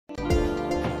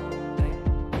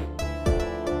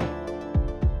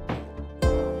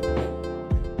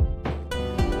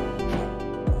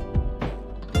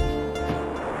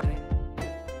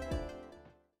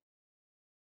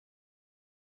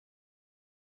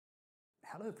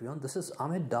Hello everyone, this is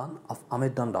Ahmed Dunn of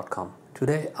AhmedDunn.com.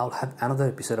 Today I'll have another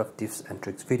episode of tips and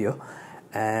tricks video,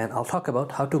 and I'll talk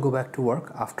about how to go back to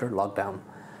work after lockdown.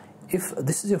 If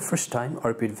this is your first time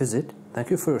or repeat visit, thank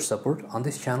you for your support. On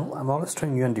this channel, I'm always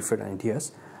trying new and different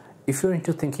ideas. If you're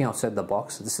into thinking outside the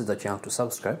box, this is the channel to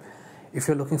subscribe. If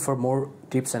you're looking for more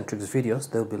tips and tricks videos,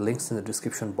 there will be links in the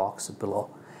description box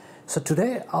below. So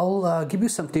today I'll give you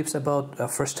some tips about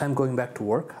first time going back to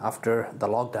work after the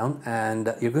lockdown,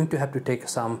 and you're going to have to take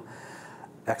some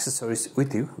accessories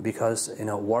with you because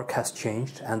work has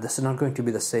changed and this is not going to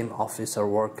be the same office or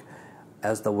work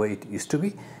as the way it used to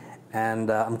be. And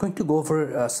I'm going to go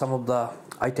over some of the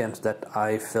items that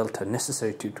I felt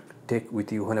necessary to take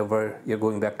with you whenever you're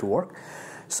going back to work.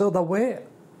 So the way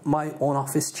my own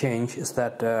office change is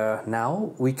that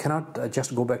now we cannot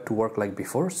just go back to work like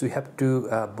before, so we have to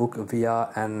book via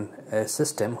a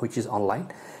system which is online,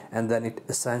 and then it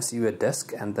assigns you a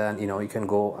desk, and then you can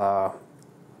go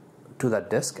to that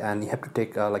desk and you have to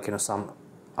take some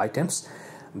items,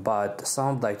 but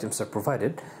some of the items are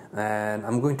provided, and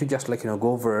I'm going to just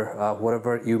go over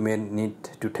whatever you may need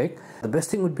to take. The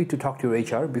best thing would be to talk to your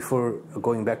HR before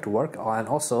going back to work, and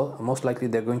also most likely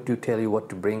they're going to tell you what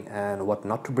to bring and what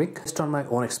not to bring. Based on my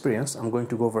own experience, I'm going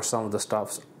to go over some of the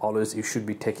stuffs always you should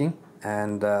be taking,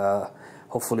 and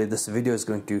hopefully this video is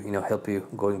going to help you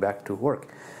going back to work.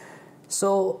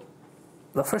 So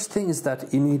the first thing is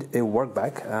that you need a work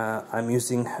bag. I'm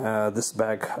using this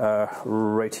bag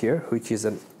right here, which is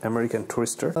an American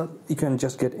Tourister. You can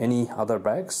just get any other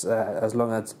bags as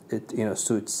long as it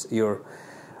suits your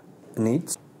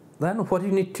needs. Then what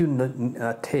you need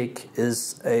to take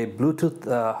is a Bluetooth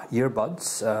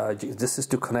earbuds. This is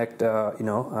to connect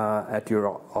at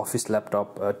your office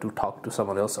laptop to talk to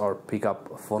someone else or pick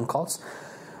up phone calls.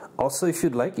 Also, if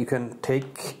you'd like, you can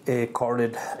take a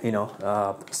corded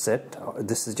set.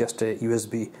 This is just a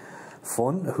USB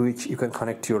phone which you can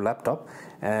connect to your laptop,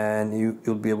 and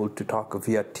you'll be able to talk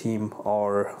via Team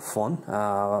or phone.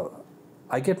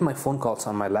 I get my phone calls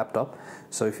on my laptop,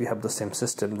 so if you have the same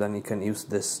system, then you can use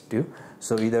this too.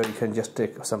 So either you can just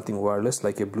take something wireless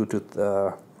like a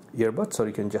Bluetooth earbuds, or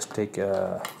you can just take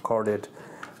a corded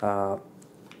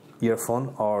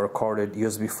earphone or corded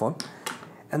USB phone.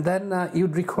 And then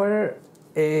you'd require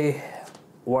a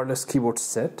wireless keyboard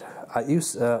set. I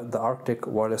use the Arctic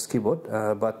wireless keyboard,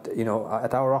 but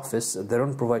at our office they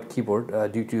don't provide keyboard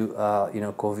due to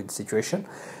COVID situation,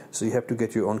 so you have to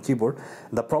get your own keyboard.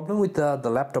 The problem with the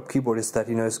laptop keyboard is that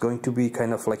it's going to be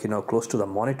kind of close to the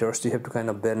monitor, so you have to kind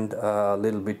of bend a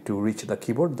little bit to reach the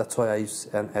keyboard. That's why I use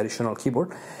an additional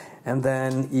keyboard. And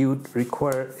then you'd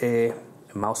require a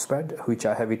mouse pad, which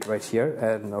I have it right here,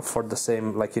 and for the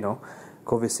same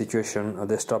COVID situation,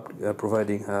 they stopped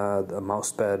providing the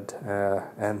mouse pad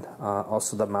and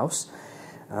also the mouse.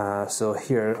 So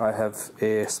here I have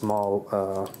a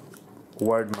small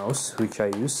wired mouse which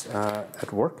I use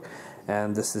at work,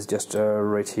 and this is just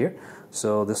right here.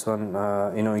 So this one,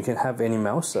 you can have any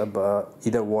mouse, but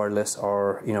either wireless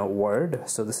or wired.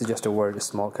 So this is just a wired,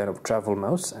 small kind of travel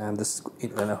mouse, and this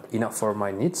is enough for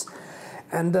my needs.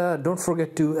 And don't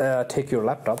forget to take your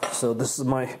laptop. So this is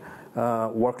my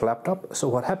work laptop. So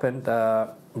what happened,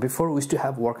 before we used to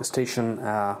have workstation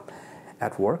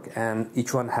at work, and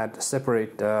each one had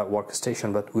separate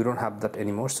workstation, but we don't have that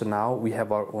anymore. So now we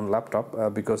have our own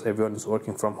laptop because everyone is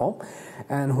working from home,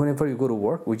 and whenever you go to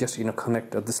work, we just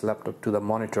connect this laptop to the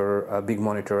monitor, big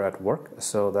monitor at work.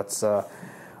 So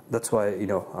that's why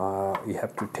you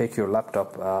have to take your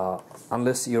laptop,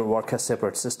 unless your work has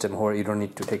separate system where you don't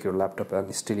need to take your laptop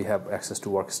and still you have access to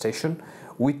workstation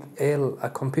with a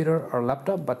computer or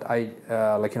laptop. But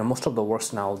most of the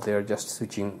works now, they're just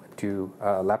switching to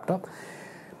laptop.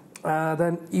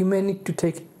 Then you may need to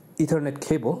take Ethernet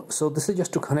cable. So this is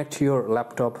just to connect your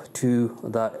laptop to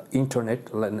the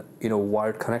internet,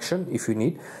 wired connection if you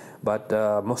need. But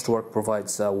most work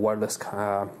provides wireless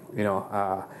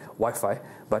Wi-Fi,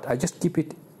 but I just keep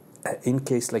it in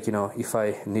case if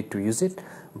I need to use it,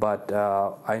 but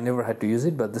I never had to use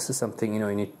it. But this is something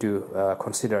you need to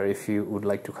consider if you would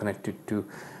like to connect it to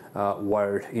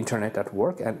wired internet at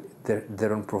work, and they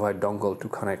don't provide dongle to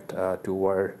connect to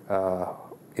wired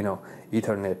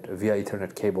Ethernet via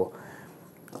Ethernet cable.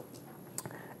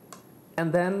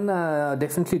 And then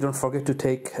definitely don't forget to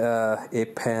take a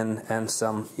pen and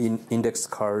some index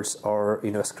cards or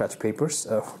scratch papers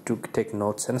to take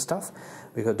notes and stuff,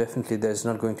 because definitely there's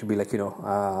not going to be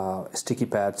sticky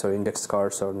pads or index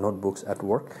cards or notebooks at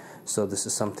work. So this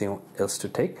is something else to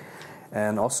take.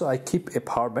 And also I keep a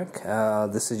power bank.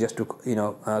 This is just to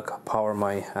power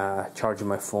my charge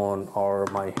my phone or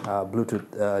my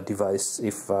Bluetooth device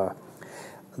if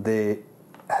they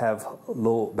have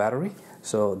low battery,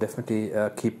 so definitely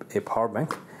keep a power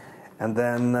bank. And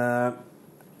then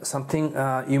something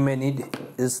you may need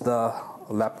is the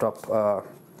laptop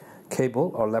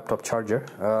cable or laptop charger.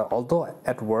 Although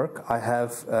at work I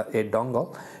have a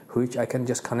dongle which I can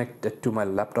just connect it to my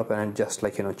laptop and it just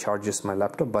charges my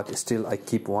laptop, but still I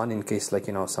keep one in case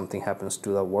something happens to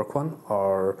the work one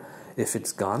or if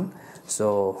it's gone.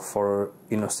 So for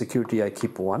security I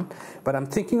keep one, but I'm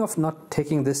thinking of not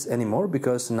taking this anymore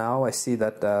because now I see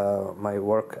that my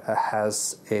work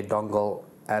has a dongle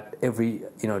at every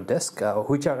desk,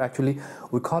 which are actually,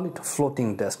 we call it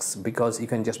floating desks, because you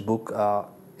can just book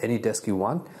any desk you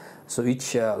want. So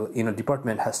each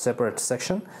department has separate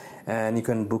section and you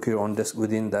can book your own desk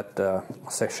within that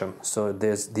section. So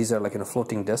these are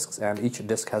floating desks and each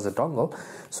desk has a dongle,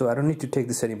 so I don't need to take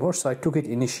this anymore. So I took it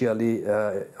initially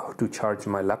to charge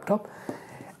my laptop.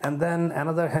 And then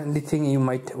another handy thing you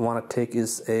might want to take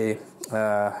is a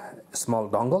small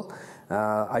dongle.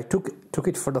 I took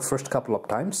it for the first couple of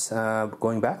times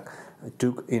going back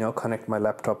to connect my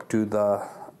laptop to the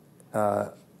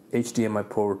HDMI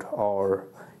port or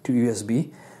to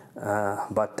USB,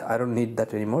 but I don't need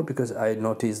that anymore because I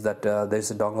noticed that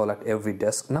there's a dongle at every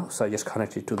desk now, so I just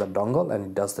connect it to the dongle and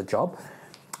it does the job.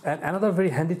 And another very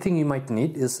handy thing you might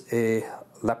need is a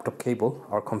laptop cable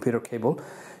or computer cable.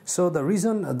 So the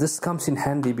reason this comes in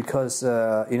handy because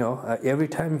every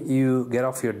time you get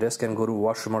off your desk and go to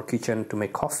washroom or kitchen to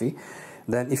make coffee,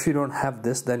 then if you don't have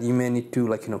this, then you may need to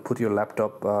put your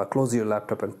laptop, close your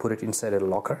laptop and put it inside a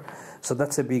locker. So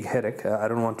that's a big headache. I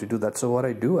don't want to do that. So what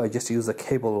I do, I just use a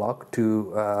cable lock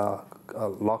to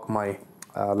lock my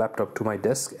laptop to my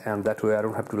desk, and that way I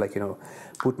don't have to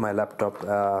put my laptop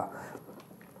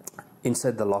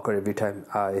inside the locker every time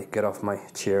I get off my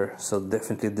chair. So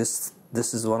definitely this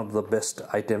is one of the best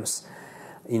items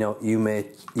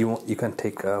you can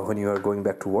take when you are going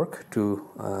back to work to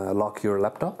lock your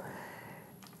laptop.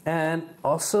 And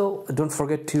also don't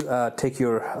forget to take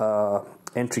your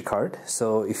entry card.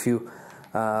 So if you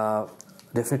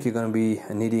definitely going to be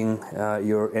needing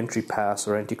your entry pass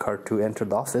or entry card to enter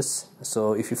the office.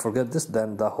 So if you forget this,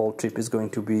 then the whole trip is going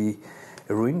to be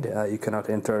ruined. You cannot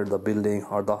enter the building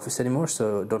or the office anymore.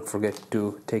 So don't forget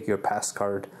to take your pass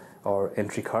card or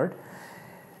entry card.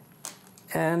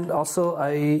 And also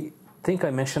I think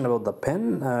I mentioned about the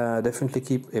pen. Definitely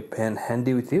keep a pen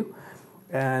handy with you.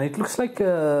 And it looks like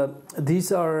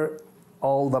these are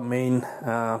all the main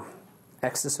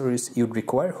accessories you'd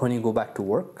require when you go back to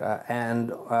work.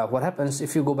 And what happens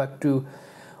if you go back to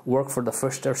work for the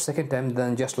first or second time,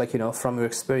 then just from your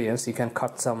experience, you can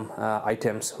cut some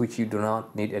items which you do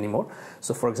not need anymore.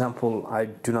 So for example, I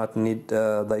do not need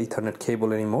the Ethernet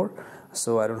cable anymore,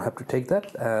 so I don't have to take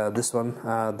that. This one,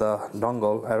 the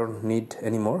dongle, I don't need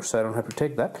anymore, so I don't have to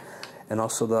take that. And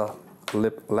also the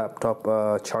laptop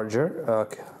charger,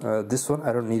 this one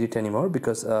I don't need it anymore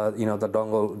because the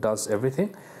dongle does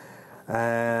everything.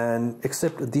 And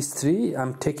except these three,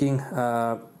 I'm taking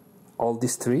all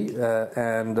these three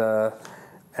and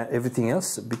everything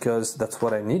else because that's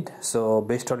what I need. So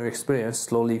based on your experience,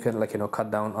 slowly you can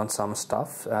cut down on some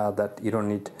stuff that you don't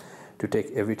need to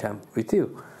take every time with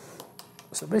you.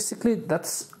 So basically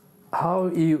that's how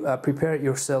you prepare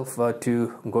yourself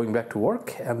to going back to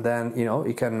work. And then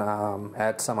you can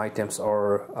add some items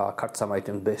or cut some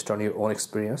items based on your own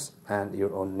experience and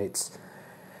your own needs.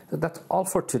 So that's all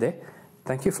for today.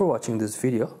 Thank you for watching this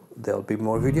video. There'll be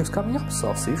more videos coming up, so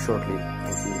I'll see you shortly.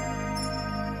 Thank you.